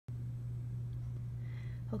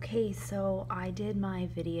Okay, so I did my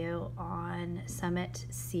video on Summit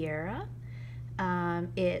Sierra.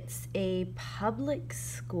 It's a public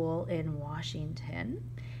school in Washington.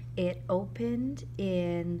 It opened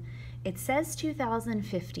in, it says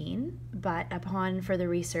 2015, but upon further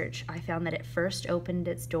research, I found that it first opened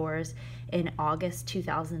its doors in August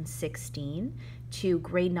 2016 to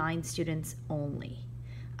grade 9 students only.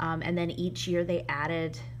 And then each year they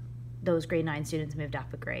added those grade 9 students moved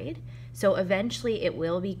up a grade. So eventually it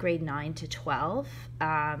will be grade 9 to 12,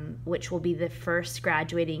 which will be the first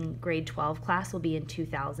graduating grade 12 class will be in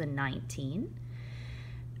 2019.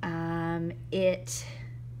 It,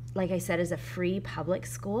 like I said, is a free public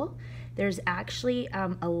school. There's actually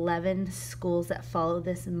 11 schools that follow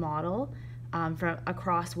this model from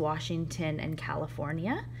across Washington and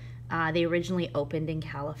California. They originally opened in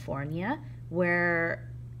California, where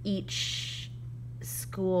each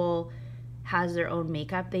school has their own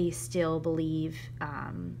makeup. They still believe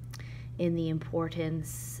in the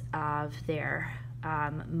importance of their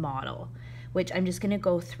model, which I'm just going to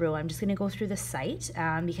go through. I'm just going to go through the site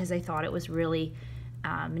because I thought it was really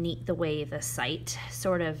neat the way the site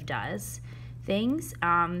sort of does things.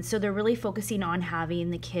 So they're really focusing on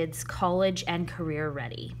having the kids college and career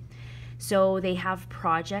ready. So they have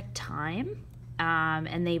project time.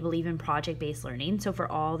 And they believe in project-based learning. So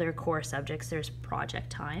for all their core subjects, there's project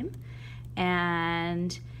time.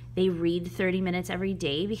 And they read 30 minutes every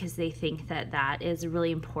day because they think that that is really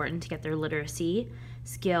important to get their literacy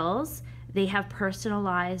skills. They have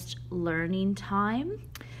personalized learning time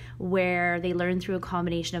where they learn through a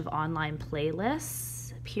combination of online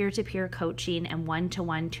playlists, peer-to-peer coaching, and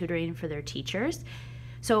one-to-one tutoring for their teachers.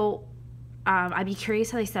 So I'd be curious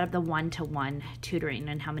how they set up the one-to-one tutoring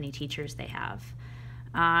and how many teachers they have.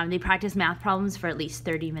 They practice math problems for at least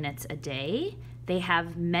 30 minutes a day. They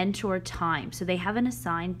have mentor time. So they have an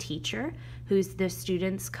assigned teacher who's the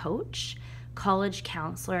student's coach, college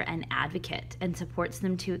counselor, and advocate, and supports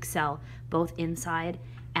them to excel both inside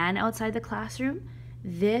and outside the classroom.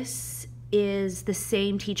 This is the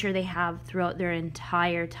same teacher they have throughout their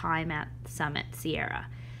entire time at Summit Sierra.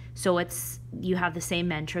 So you have the same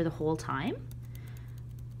mentor the whole time.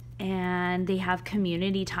 And they have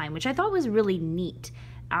community time, which I thought was really neat.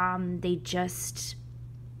 They just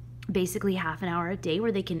basically half an hour a day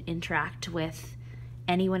where they can interact with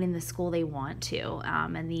anyone in the school they want to.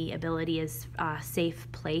 And the ability is a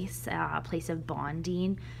safe place, a place of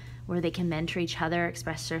bonding where they can mentor each other,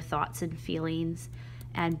 express their thoughts and feelings,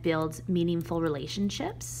 and build meaningful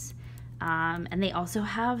relationships. And they also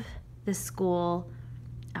have the school.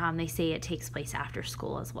 They say it takes place after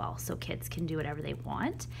school as well, so kids can do whatever they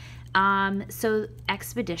want. So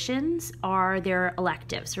expeditions are their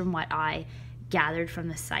electives from what I gathered from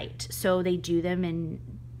the site. So they do them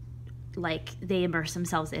they immerse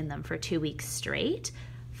themselves in them for 2 weeks straight,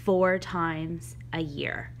 4 times a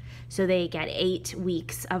year. So they get 8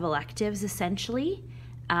 weeks of electives essentially,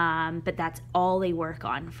 but that's all they work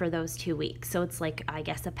on for those 2 weeks. So it's like, I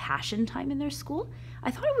guess, a passion time in their school.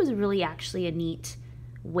 I thought it was really actually a neat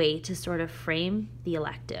way to sort of frame the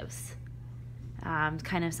electives.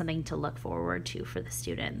 Kind of something to look forward to for the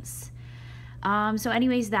students. So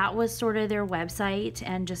anyways, that was sort of their website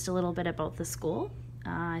and just a little bit about the school.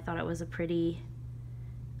 I thought it was a pretty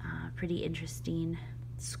interesting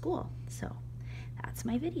school. So that's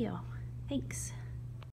my video. Thanks.